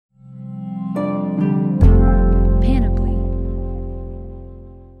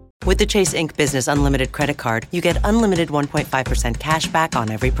With the Chase Ink Business Unlimited credit card, you get unlimited 1.5% cash back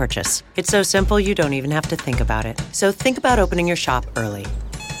on every purchase. It's so simple you don't even have to think about it. So think about opening your shop earlier.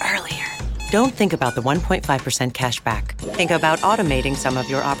 Don't think about the 1.5% cash back. Think about automating some of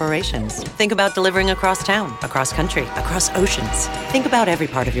your operations. Think about delivering across town, across country, across oceans. Think about every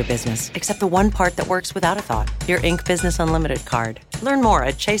part of your business, except the one part that works without a thought. Your Ink Business Unlimited card. Learn more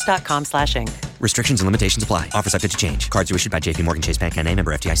at chase.com/ink. Restrictions and limitations apply. Offer subject to change. Cards are issued by JPMorgan Chase Bank N.A.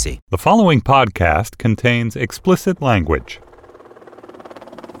 member FDIC. The following podcast contains explicit language.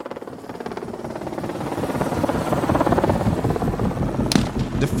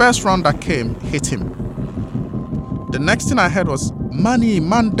 The first round that came hit him. The next thing I heard was, "Money,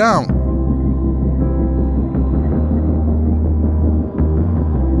 man down."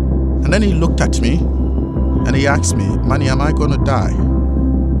 And then he looked at me and he asked me, "Manny, am I going to die?"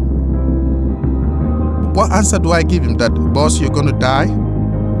 What answer do I give him? That, "Boss, you're going to die"?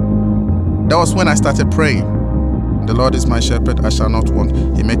 That was when I started praying. The Lord is my shepherd, I shall not want.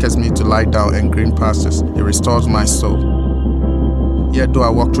 He maketh me to lie down in green pastures. He restores my soul. Yet though I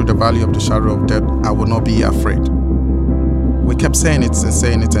walk through the valley of the shadow of death, I will not be afraid. We kept saying it and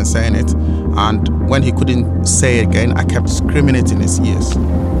saying it and saying it. And when he couldn't say it again, I kept screaming it in his ears.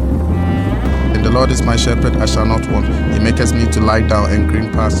 And the Lord is my shepherd, I shall not want. He maketh me to lie down in green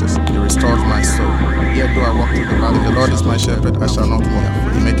pastures. He restores my soul. Yet though I walk through the valley, the Lord is my shepherd, I shall not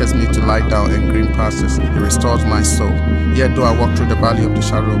want. He maketh me to lie down in green pastures. He restores my soul. Yet though I walk through the valley of the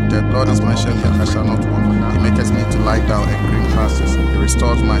shadow of death, Lord is my shepherd, I shall not want. He maketh me to lie down in green pastures. He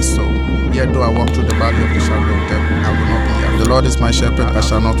restores my soul. Yet though I walk through the valley of the shadow of death, I will not be afraid. The Lord is my shepherd, I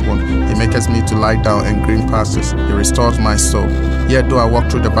shall not want. He maketh me to lie down in green pastures. He restores my soul. Yet though I walk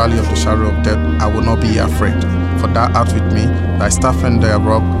through the valley of the shadow of death, I will not be afraid. For thou art with me, thy staff and thy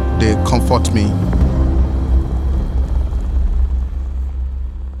rod, they comfort me.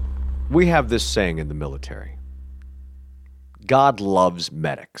 We have this saying in the military: God loves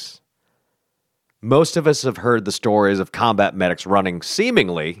medics. Most of us have heard the stories of combat medics running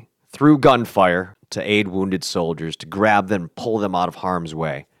seemingly through gunfire to aid wounded soldiers, to grab them, pull them out of harm's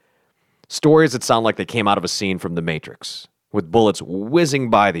way. Stories that sound like they came out of a scene from The Matrix, with bullets whizzing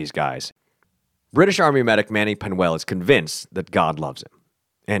by these guys. British Army medic Manny Penwell is convinced that God loves him,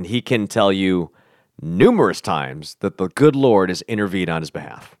 and he can tell you numerous times that the good Lord has intervened on his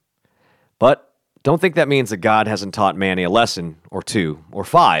behalf. But don't think that means that God hasn't taught Manny a lesson or two or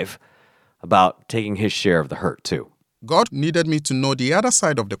five about taking his share of the hurt too. God needed me to know the other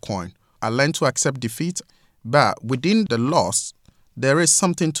side of the coin. I learned to accept defeat, but within the loss, there is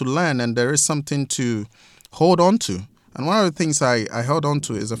something to learn and there is something to hold on to. And one of the things I held on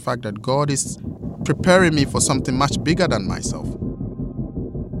to is the fact that God is preparing me for something much bigger than myself.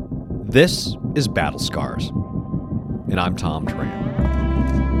 This is Battle Scars, and I'm Tom Tran.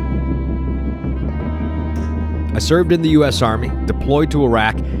 I served in the U.S. Army, deployed to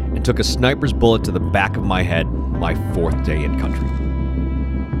Iraq, and took a sniper's bullet to the back of my head my fourth day in country.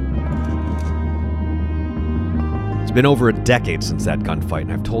 It's been over a decade since that gunfight,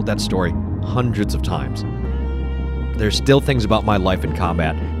 and I've told that story hundreds of times. There's still things about my life in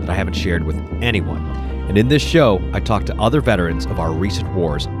combat that I haven't shared with anyone. And in this show, I talk to other veterans of our recent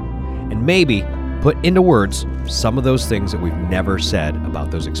wars and maybe put into words some of those things that we've never said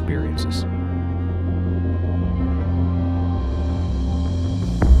about those experiences.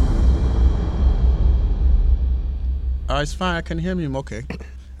 It's fine. I can hear him okay.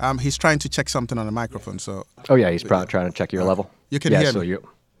 He's trying to check something on the microphone, so... Oh, yeah, he's probably trying to check your level. You can hear me. You...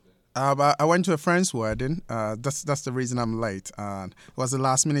 I went to a friend's wedding. That's the reason I'm late. It was a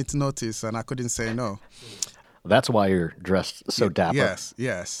last-minute notice, and I couldn't say no. That's why you're dressed so dapper.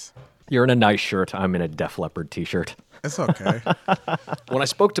 Yes. You're in a nice shirt. I'm in a Def Leppard t-shirt. It's okay. When I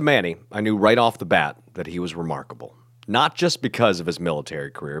spoke to Manny, I knew right off the bat that he was remarkable. Not just because of his military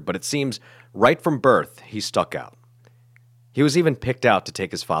career, but it seems right from birth he stuck out. He was even picked out to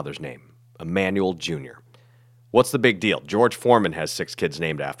take his father's name, Emmanuel Jr. What's the big deal? George Foreman has 6 kids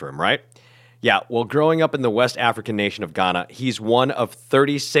named after him, right? Yeah, well, growing up in the West African nation of Ghana, he's one of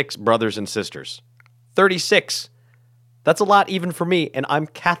 36 brothers and sisters. 36! That's a lot even for me, and I'm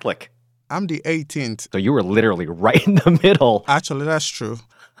Catholic. I'm the 18th. So you were literally right in the middle. Actually, that's true.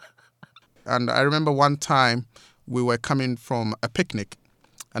 And I remember one time we were coming from a picnic,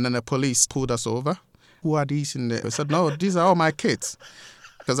 and then the police pulled us over. Who are these in there? I said, no, these are all my kids.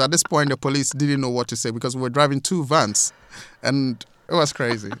 Because at this point, the police didn't know what to say because we were driving 2 vans. And it was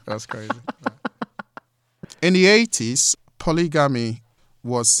crazy. In the 80s, polygamy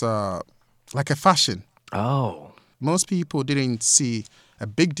was like a fashion. Oh. Most people didn't see a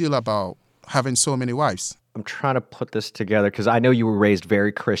big deal about having so many wives. I'm trying to put this together because I know you were raised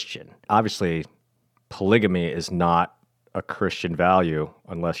very Christian. Obviously, polygamy is not a Christian value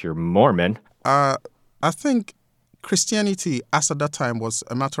unless you're Mormon. I think Christianity, as at that time, was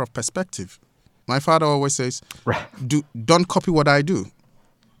a matter of perspective. My father always says, don't copy what I do,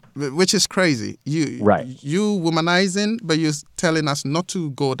 which is crazy. You womanizing, but you're telling us not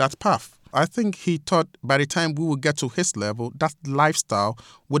to go that path. I think he thought by the time we would get to his level, that lifestyle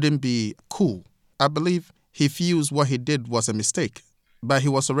wouldn't be cool. I believe he feels what he did was a mistake, but he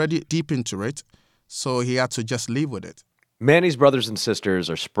was already deep into it, so he had to just live with it. Manny's brothers and sisters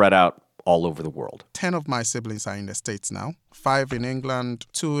are spread out all over the world. 10 of my siblings are in the States now. 5 in England,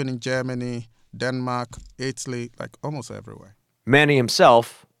 2 in Germany, Denmark, Italy, like almost everywhere. Manny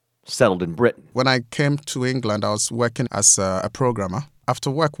himself settled in Britain. When I came to England, I was working as a programmer. After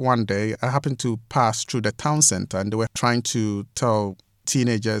work one day, I happened to pass through the town center and they were trying to tell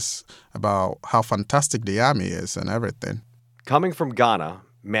teenagers about how fantastic the army is and everything. Coming from Ghana,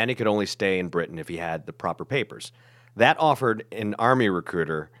 Manny could only stay in Britain if he had the proper papers. That offered an army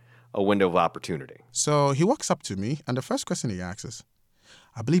recruiter a window of opportunity. So he walks up to me and the first question he asks is,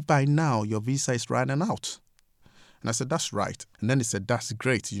 I believe by now your visa is running out. And I said, that's right. And then he said, that's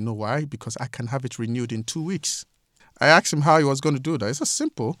great. You know why? Because I can have it renewed in 2 weeks. I asked him how he was going to do that. He said,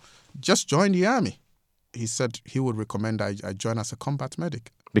 simple, just join the army. He said he would recommend I join as a combat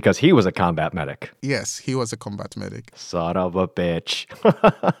medic. Because he was a combat medic. Yes, he was a combat medic. Son of a bitch.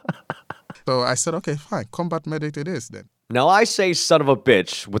 So I said, okay, fine, combat medic it is then. Now I say son of a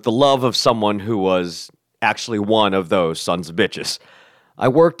bitch with the love of someone who was actually one of those sons of bitches. I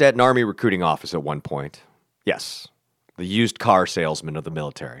worked at an army recruiting office at one point. Yes, the used car salesman of the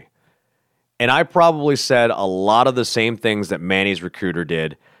military. And I probably said a lot of the same things that Manny's recruiter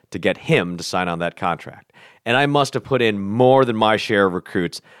did to get him to sign on that contract. And I must have put in more than my share of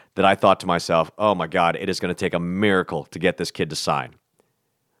recruits that I thought to myself, oh my God, it is going to take a miracle to get this kid to sign.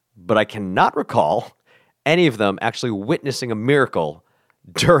 But I cannot recall any of them actually witnessing a miracle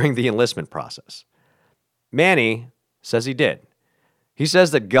during the enlistment process. Manny says he did. He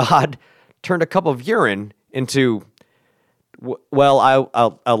says that God turned a cup of urine into, well,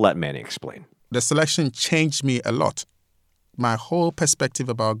 I'll let Manny explain. The selection changed me a lot. My whole perspective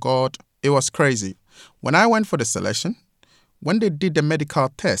about God, it was crazy. When I went for the selection, when they did the medical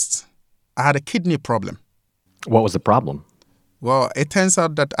tests, I had a kidney problem. What was the problem? Well, it turns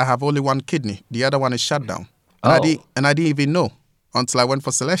out that I have only one kidney. The other one is shut down. And I didn't even know until I went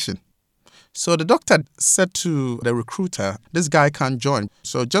for selection. So the doctor said to the recruiter, this guy can't join.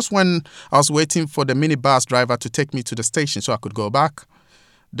 So just when I was waiting for the minibus driver to take me to the station so I could go back,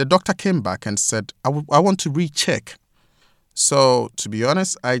 the doctor came back and said, I want to recheck. So to be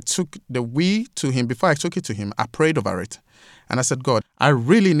honest, I took the we to him. Before I took it to him, I prayed over it. And I said, God, I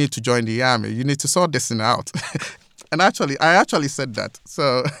really need to join the army. You need to sort this thing out. And I actually said that.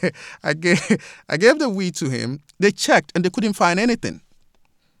 So I gave the we to him. They checked and they couldn't find anything.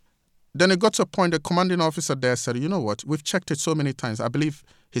 Then it got to a point, the commanding officer there said, you know what, we've checked it so many times. I believe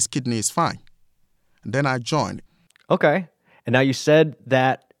his kidney is fine. And then I joined. Okay. And now you said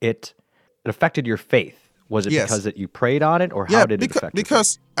that it affected your faith. Was it because that you prayed on it, or how did it affect you?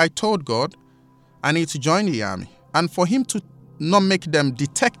 Because I told God I need to join the army. And for him to not make them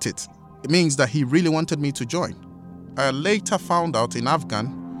detect it, it means that he really wanted me to join. I later found out in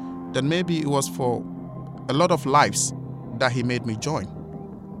Afghan that maybe it was for a lot of lives that he made me join.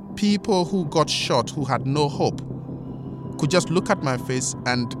 People who got shot, who had no hope, could just look at my face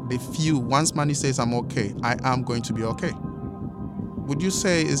and they feel once Manny says I'm okay, I am going to be okay. Would you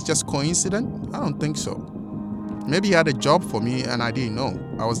say it's just coincidence? I don't think so. Maybe he had a job for me and I didn't know.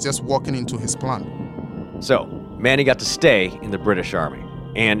 I was just walking into his plan. So, Manny got to stay in the British Army.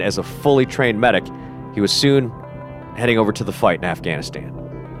 And as a fully trained medic, he was soon heading over to the fight in Afghanistan.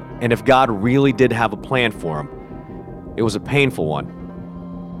 And if God really did have a plan for him, it was a painful one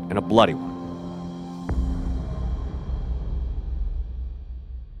and a bloody one.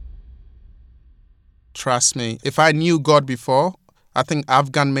 Trust me, if I knew God before, I think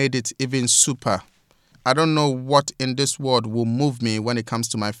Afghan made it even super. I don't know what in this world will move me when it comes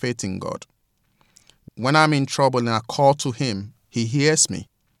to my faith in God. When I'm in trouble and I call to him, he hears me.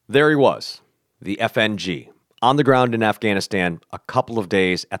 There he was, the FNG, on the ground in Afghanistan a couple of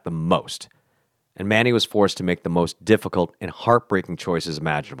days at the most. And Manny was forced to make the most difficult and heartbreaking choices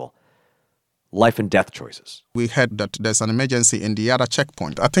imaginable. Life and death choices. We heard that there's an emergency in the other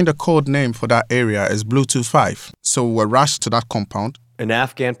checkpoint. I think the code name for that area is Bluetooth 5. So we were rushed to that compound. An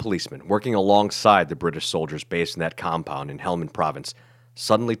Afghan policeman working alongside the British soldiers based in that compound in Helmand province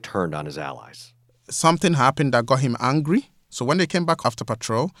suddenly turned on his allies. Something happened that got him angry. So when they came back after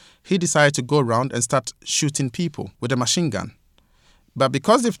patrol, he decided to go around and start shooting people with a machine gun. But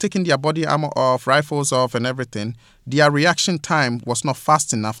because they've taken their body armor off, rifles off and everything, their reaction time was not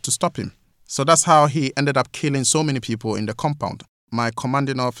fast enough to stop him. So that's how he ended up killing so many people in the compound. My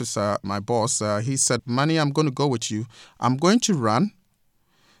commanding officer, my boss, he said, Manny, I'm going to go with you. I'm going to run.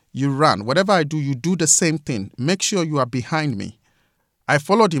 You run. Whatever I do, you do the same thing. Make sure you are behind me. I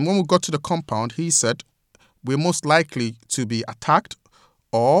followed him. When we got to the compound, he said, we're most likely to be attacked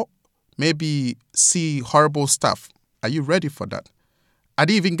or maybe see horrible stuff. Are you ready for that? I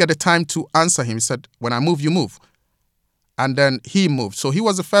didn't even get the time to answer him. He said, when I move, you move. And then he moved. So he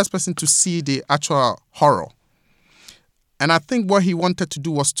was the first person to see the actual horror. And I think what he wanted to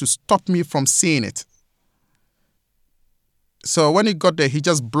do was to stop me from seeing it. So when he got there, he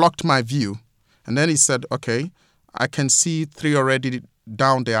just blocked my view. And then he said, okay, I can see 3 already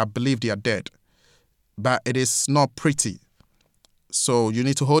down there. I believe they are dead. But it is not pretty. So you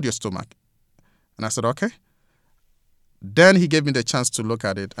need to hold your stomach. And I said, okay. Then he gave me the chance to look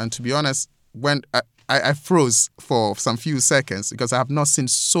at it. And to be honest, when I froze for some few seconds because I have not seen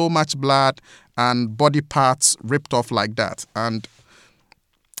so much blood and body parts ripped off like that. And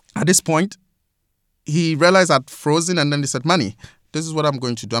at this point, he realized I'd frozen and then he said, Manny, this is what I'm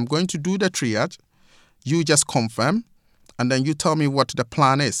going to do. I'm going to do the triage. You just confirm and then you tell me what the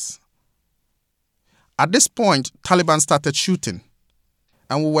plan is. At this point, Taliban started shooting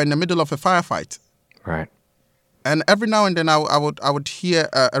and we were in the middle of a firefight. Right. And every now and then I would hear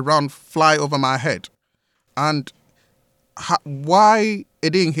a round fly over my head. And why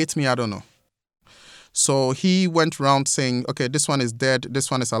it didn't hit me, I don't know. So he went around saying, okay, this one is dead,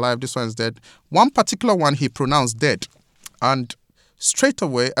 this one is alive, this one is dead. One particular one he pronounced dead. And straight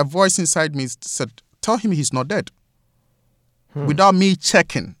away, a voice inside me said, tell him he's not dead. Without me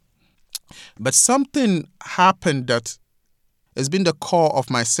checking. But something happened that has been the core of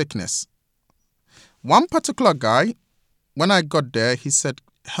my sickness. One particular guy, when I got there, he said,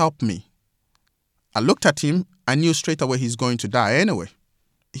 help me. I looked at him. I knew straight away he's going to die anyway.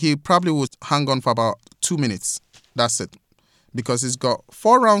 He probably would hang on for about 2 minutes. That's it. Because he's got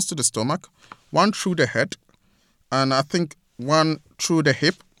 4 rounds to the stomach, 1 through the head, and I think 1 through the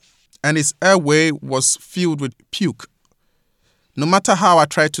hip. And his airway was filled with puke. No matter how I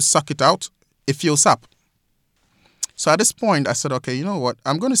tried to suck it out, it fills up. So at this point, I said, okay, you know what?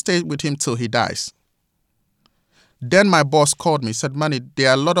 I'm going to stay with him till he dies. Then my boss called me, said, Manny, there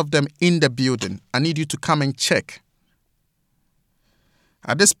are a lot of them in the building. I need you to come and check.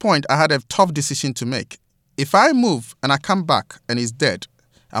 At this point, I had a tough decision to make. If I move and I come back and he's dead,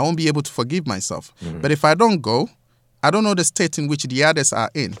 I won't be able to forgive myself. Mm-hmm. But if I don't go, I don't know the state in which the others are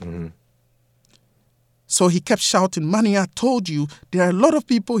in. Mm-hmm. So he kept shouting, Manny, I told you, there are a lot of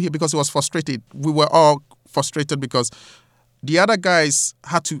people here, because he was frustrated. We were all frustrated because the other guys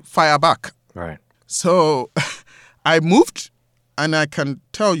had to fire back. Right. So I moved, and I can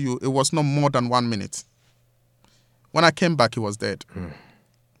tell you it was not more than 1 minute. When I came back, he was dead. Mm.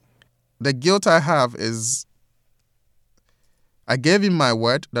 The guilt I have is I gave him my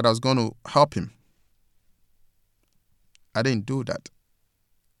word that I was going to help him. I didn't do that.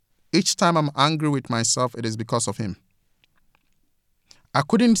 Each time I'm angry with myself, it is because of him. I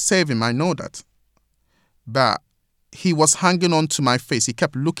couldn't save him, I know that. But he was hanging on to my face. He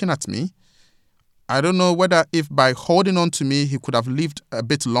kept looking at me. I don't know whether if by holding on to me, he could have lived a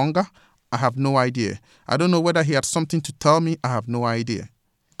bit longer. I have no idea. I don't know whether he had something to tell me. I have no idea.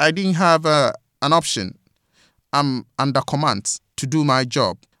 I didn't have an option. I'm under command to do my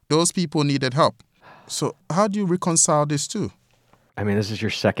job. Those people needed help. So how do you reconcile these two? I mean, this is your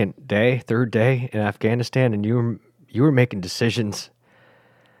third day in Afghanistan, and you were making decisions.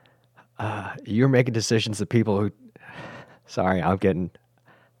 You were making decisions that people who, I'm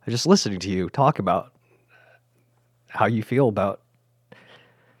just listening to you talk about how you feel about.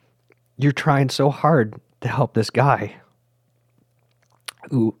 You're trying so hard to help this guy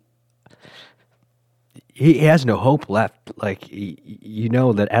who he has no hope left. Like, you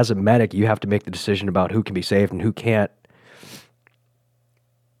know that as a medic, you have to make the decision about who can be saved and who can't.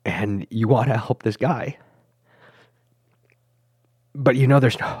 And you want to help this guy. But you know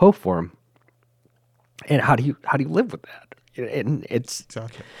there's no hope for him. And how do you live with that? And it's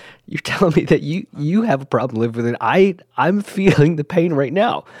exactly. You're telling me that you have a problem living with it. I'm feeling the pain right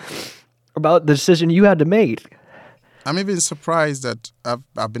now about the decision you had to make. I'm even surprised that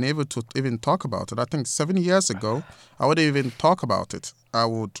I've been able to even talk about it. I think 7 years ago, I wouldn't even talk about it.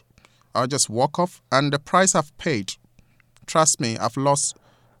 I'll just walk off. And the price I've paid, trust me, I've lost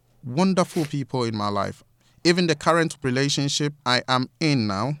wonderful people in my life. Even the current relationship I am in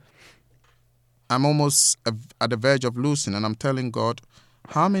now, I'm almost at the verge of losing, and I'm telling God,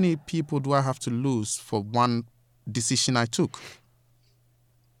 how many people do I have to lose for one decision I took?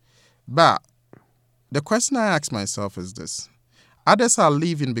 But the question I ask myself is this. Others are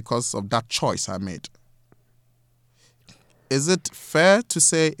leaving because of that choice I made. Is it fair to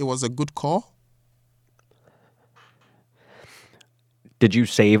say it was a good call? Did you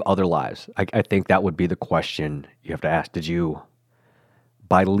save other lives? I think that would be the question you have to ask. Did you,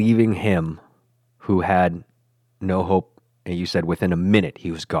 by leaving him who had no hope, and you said within a minute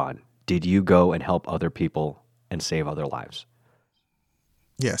he was gone, did you go and help other people and save other lives?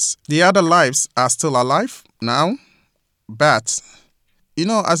 Yes. The other lives are still alive now, but,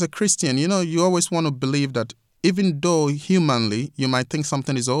 as a Christian, you always want to believe that even though humanly you might think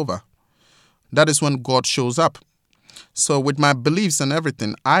something is over, that is when God shows up. So with my beliefs and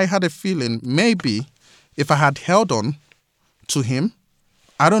everything, I had a feeling maybe if I had held on to him,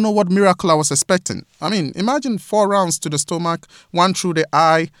 I don't know what miracle I was expecting. I mean, imagine 4 rounds to the stomach, 1 through the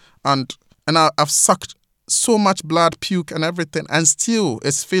eye, and I've sucked so much blood, puke and everything, and still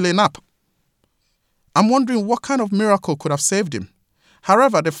it's filling up. I'm wondering what kind of miracle could have saved him.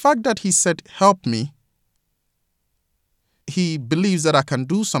 However, the fact that he said, help me, he believes that I can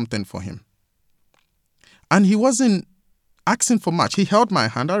do something for him. And he wasn't asking for much. He held my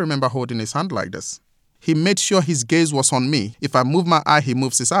hand. I remember holding his hand like this. He made sure his gaze was on me. If I move my eye, he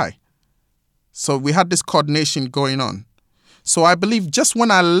moves his eye. So we had this coordination going on. So I believe just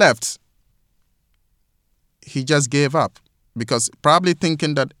when I left, he just gave up because probably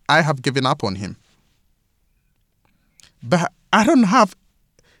thinking that I have given up on him. But I don't have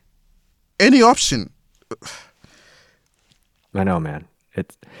any option. I know, man.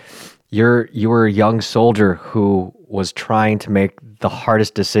 You were a young soldier who was trying to make the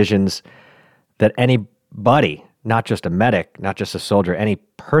hardest decisions that anybody, not just a medic, not just a soldier, any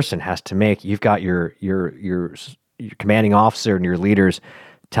person has to make. You've got your commanding officer and your leaders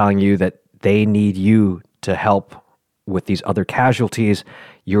telling you that they need you to help with these other casualties.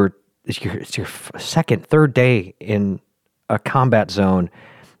 It's your second, third day in a combat zone,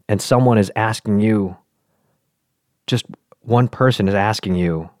 and someone is asking you, just one person is asking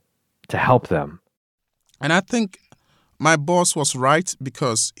you to help them. And I think my boss was right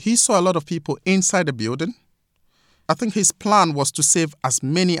because he saw a lot of people inside the building. I think his plan was to save as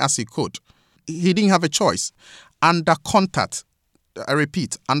many as he could. He didn't have a choice. Under contact, I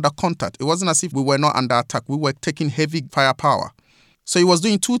repeat, under contact. It wasn't as if we were not under attack. We were taking heavy firepower. So he was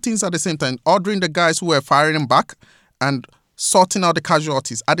doing 2 things at the same time, ordering the guys who were firing him back and sorting out the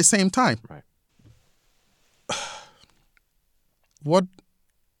casualties at the same time. Right. What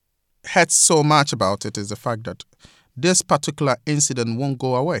hurts so much about it is the fact that this particular incident won't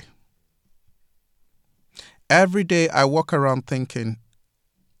go away. Every day I walk around thinking,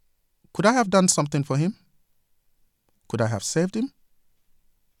 could I have done something for him? Could I have saved him?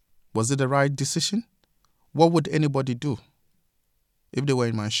 Was it the right decision? What would anybody do if they were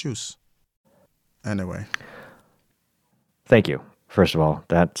in my shoes? Anyway. Thank you. First of all,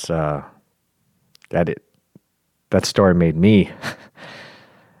 that story made me.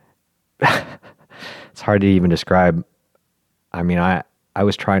 It's hard to even describe. I mean, I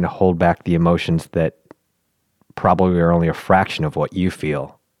was trying to hold back the emotions that probably are only a fraction of what you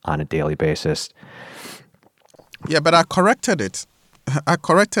feel on a daily basis. Yeah, but I corrected it. I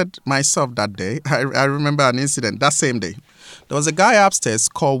corrected myself that day. I remember an incident that same day. There was a guy upstairs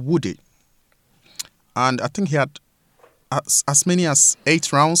called Woody. And I think he had as many as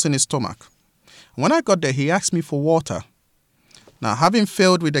 8 rounds in his stomach. When I got there, he asked me for water. Now, having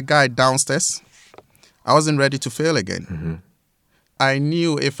failed with the guy downstairs, I wasn't ready to fail again. Mm-hmm. I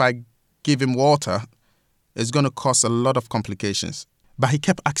knew if I give him water, it's going to cause a lot of complications. But he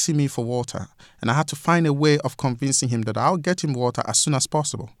kept asking me for water, and I had to find a way of convincing him that I'll get him water as soon as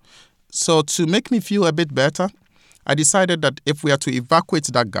possible. So to make me feel a bit better, I decided that if we are to evacuate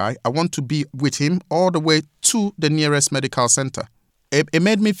that guy, I want to be with him all the way to the nearest medical center. It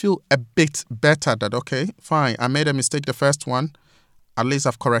made me feel a bit better that, okay, fine, I made a mistake the first one. At least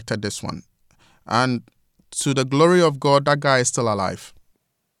I've corrected this one. And to the glory of God, that guy is still alive.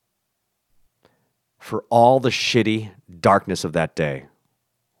 For all the shitty darkness of that day,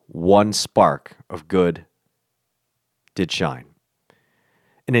 one spark of good did shine.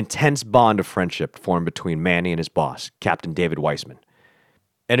 An intense bond of friendship formed between Manny and his boss, Captain David Weissman.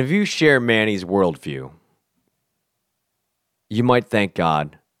 And if you share Manny's worldview, you might thank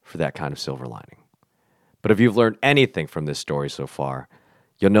God for that kind of silver lining. But if you've learned anything from this story so far,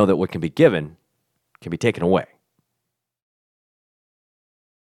 you'll know that what can be given can be taken away.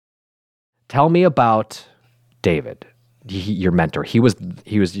 Tell me about David. your mentor. He was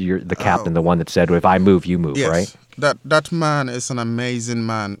the captain, the one that said, if I move, you move, yes, right? That man is an amazing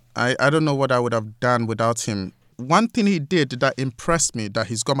man. I don't know what I would have done without him. One thing he did that impressed me, that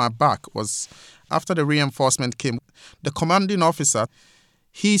he's got my back, was after the reinforcement came, the commanding officer,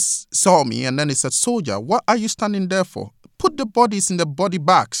 he saw me and then he said, "Soldier, what are you standing there for? Put the bodies in the body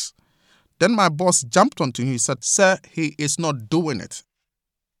bags." Then my boss jumped onto him. He said, "Sir, he is not doing it."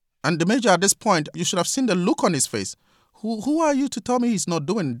 And the major, at this point, you should have seen the look on his face. Who are you to tell me he's not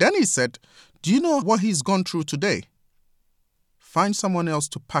doing it? Then he said, "Do you know what he's gone through today? Find someone else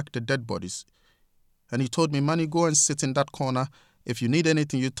to pack the dead bodies." And he told me, "Manny, go and sit in that corner. If you need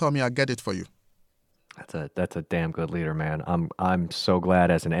anything, you tell me, I'll get it for you." That's a damn good leader, man. I'm so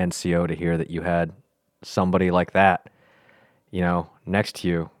glad as an NCO to hear that you had somebody like that, next to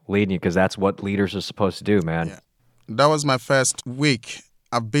you, leading you, because that's what leaders are supposed to do, man. Yeah. That was my first week.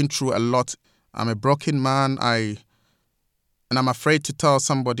 I've been through a lot. I'm a broken man. And I'm afraid to tell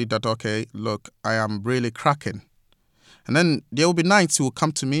somebody that, okay, look, I am really cracking. And then there will be nights he will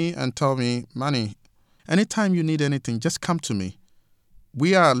come to me and tell me, "Manny, anytime you need anything, just come to me."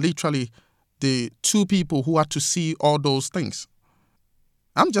 We are literally the two people who had to see all those things.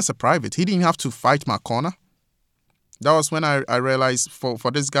 I'm just a private. He didn't have to fight my corner. That was when I realized for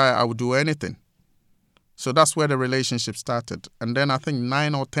this guy, I would do anything. So that's where the relationship started. And then I think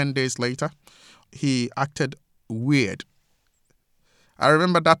 9 or 10 days later, he acted weird. I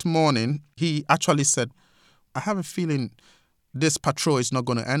remember that morning, he actually said, "I have a feeling this patrol is not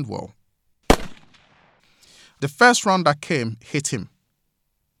going to end well." The first round that came hit him.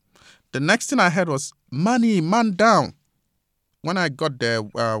 The next thing I heard was, "Manny, man down." When I got there,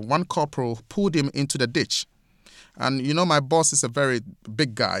 one corporal pulled him into the ditch. And my boss is a very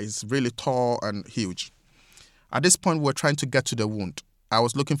big guy. He's really tall and huge. At this point, we were trying to get to the wound. I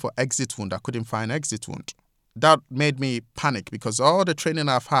was looking for exit wound. I couldn't find exit wound. That made me panic because all the training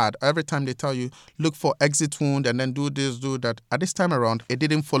I've had, every time they tell you, look for exit wound and then do this, do that. At this time around, it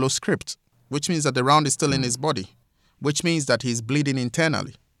didn't follow script, which means that the round is still in his body, which means that he's bleeding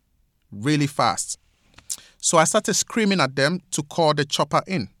internally really fast. So I started screaming at them to call the chopper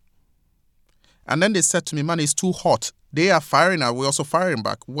in. And then they said to me, "Man, it's too hot. They are firing and we're also firing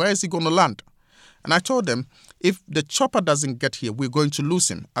back. Where is he going to land?" And I told them, if the chopper doesn't get here, we're going to lose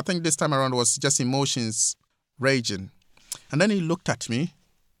him. I think this time around was just emotions raging. And then he looked at me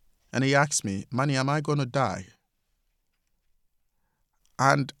and he asked me, "Manny, am I going to die?"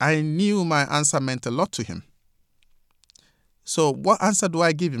 And I knew my answer meant a lot to him. So what answer do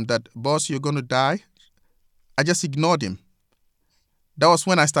I give him? That, "Boss, you're going to die"? I just ignored him. That was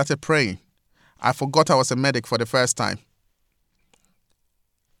when I started praying. I forgot I was a medic for the first time.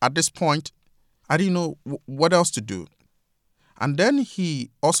 At this point, I didn't know what else to do. And then he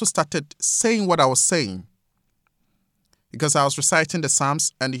also started saying what I was saying, because I was reciting the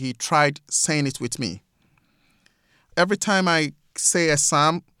Psalms and he tried saying it with me. Every time I say a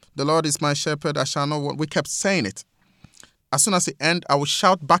psalm, "The Lord is my shepherd, I shall not want," we kept saying it. As soon as it ended, I would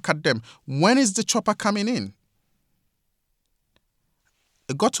shout back at them, "When is the chopper coming in?"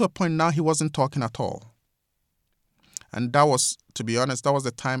 It got to a point now he wasn't talking at all. And that was, to be honest, that was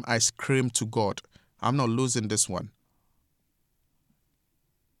the time I screamed to God, "I'm not losing this one."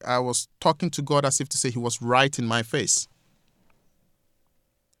 I was talking to God as if to say he was right in my face.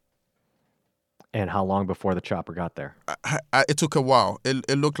 And how long before the chopper got there? It took a while.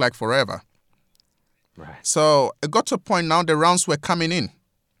 It looked like forever. Right. So it got to a point now the rounds were coming in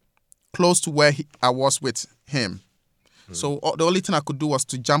close to where I was with him. So the only thing I could do was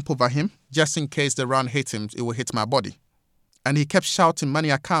to jump over him just in case the round hit him, it would hit my body. And he kept shouting,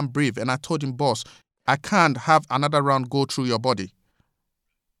 "Manny, I can't breathe." And I told him, "Boss, I can't have another round go through your body."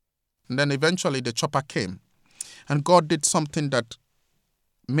 And then eventually the chopper came. And God did something that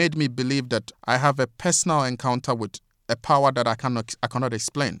made me believe that I have a personal encounter with a power that I cannot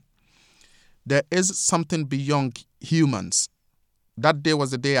explain. There is something beyond humans. That day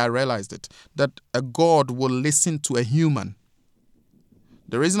was the day I realized it, that a God will listen to a human.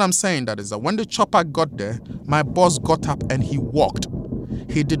 The reason I'm saying that is that when the chopper got there, my boss got up and he walked.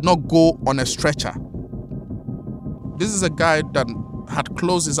 He did not go on a stretcher. This is a guy that had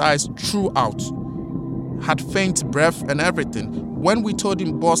closed his eyes throughout, had faint breath and everything. When we told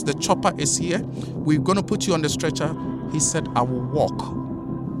him, "Boss, the chopper is here, we're going to put you on the stretcher," he said, "I will walk."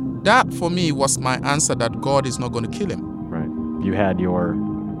 That for me was my answer that God is not going to kill him. Right. You had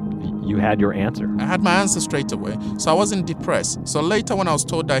your answer. I had my answer straight away. So I wasn't depressed. So later when I was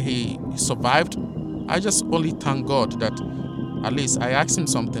told that he survived, I just only thank God that at least I asked him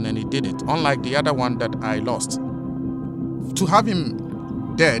something and he did it. Unlike the other one that I lost. To have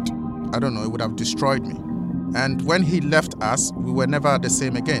him dead, I don't know, it would have destroyed me. And when he left us, we were never the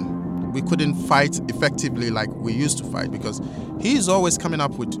same again. We couldn't fight effectively like we used to fight because he's always coming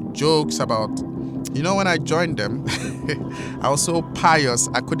up with jokes about, when I joined them, I was so pious,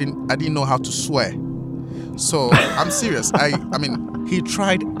 I didn't know how to swear. So I'm serious. I mean, he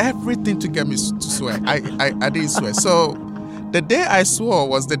tried everything to get me to swear. I didn't swear. So the day I swore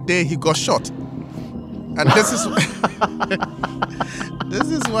was the day he got shot. And this is this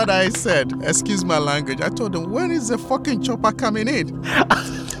is what I said. Excuse my language. I told him, when is the fucking chopper coming in?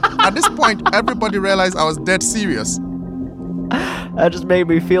 At this point, everybody realized I was dead serious. That just made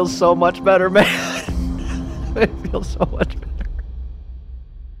me feel so much better, man. It feels so much better.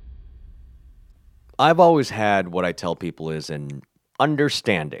 I've always had what I tell people is an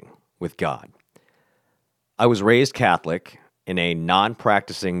understanding with God. I was raised Catholic in a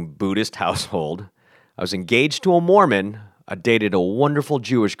non-practicing Buddhist household. I was engaged to a Mormon. I dated a wonderful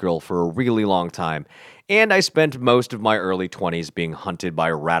Jewish girl for a really long time. And I spent most of my early 20s being hunted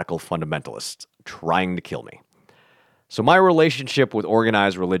by radical fundamentalists trying to kill me. So my relationship with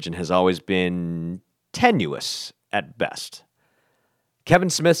organized religion has always been tenuous at best. Kevin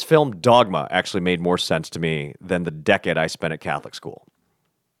Smith's film Dogma actually made more sense to me than the decade I spent at Catholic school.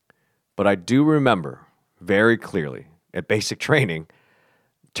 But I do remember very clearly at basic training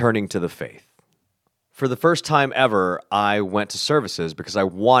turning to the faith. For the first time ever, I went to services because I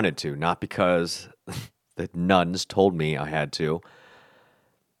wanted to, not because the nuns told me I had to,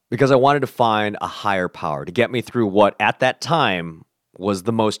 because I wanted to find a higher power to get me through what, at that time, was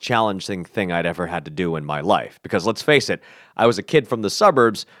the most challenging thing I'd ever had to do in my life. Because let's face it, I was a kid from the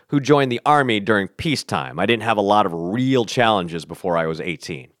suburbs who joined the army during peacetime. I didn't have a lot of real challenges before I was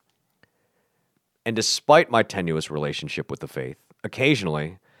 18. And despite my tenuous relationship with the faith,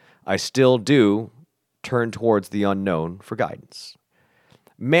 occasionally, I still do turn towards the unknown for guidance.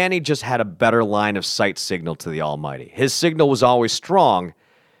 Manny just had a better line of sight signal to the Almighty. His signal was always strong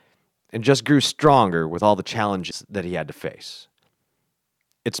and just grew stronger with all the challenges that he had to face.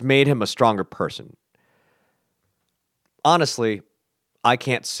 It's made him a stronger person. Honestly, I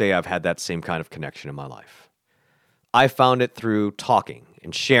can't say I've had that same kind of connection in my life. I found it through talking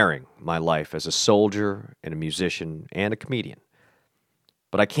and sharing my life as a soldier and a musician and a comedian.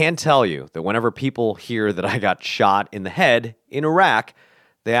 But I can tell you that whenever people hear that I got shot in the head in Iraq,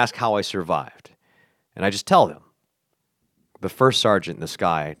 they ask how I survived. And I just tell them, the first sergeant in the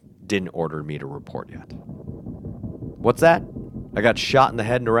sky didn't order me to report yet. What's that? I got shot in the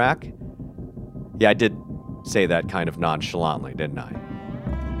head in Iraq? Yeah, I did say that kind of nonchalantly, didn't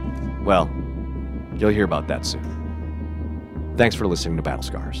I? Well, you'll hear about that soon. Thanks for listening to Battle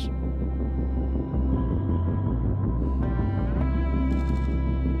Scars.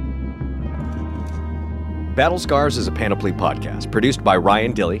 Battle Scars is a Panoply podcast produced by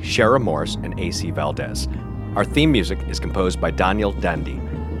Ryan Dilley, Shara Morris, and AC Valdez. Our theme music is composed by Daniel Dandy.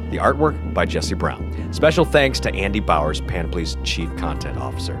 The artwork by Jesse Brown. Special thanks to Andy Bowers, Panoply's Chief Content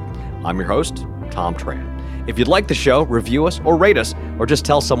Officer. I'm your host, Tom Tran. If you'd like the show, review us or rate us, or just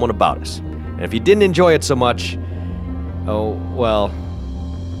tell someone about us. And if you didn't enjoy it so much, oh, well,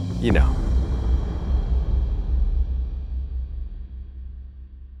 you know.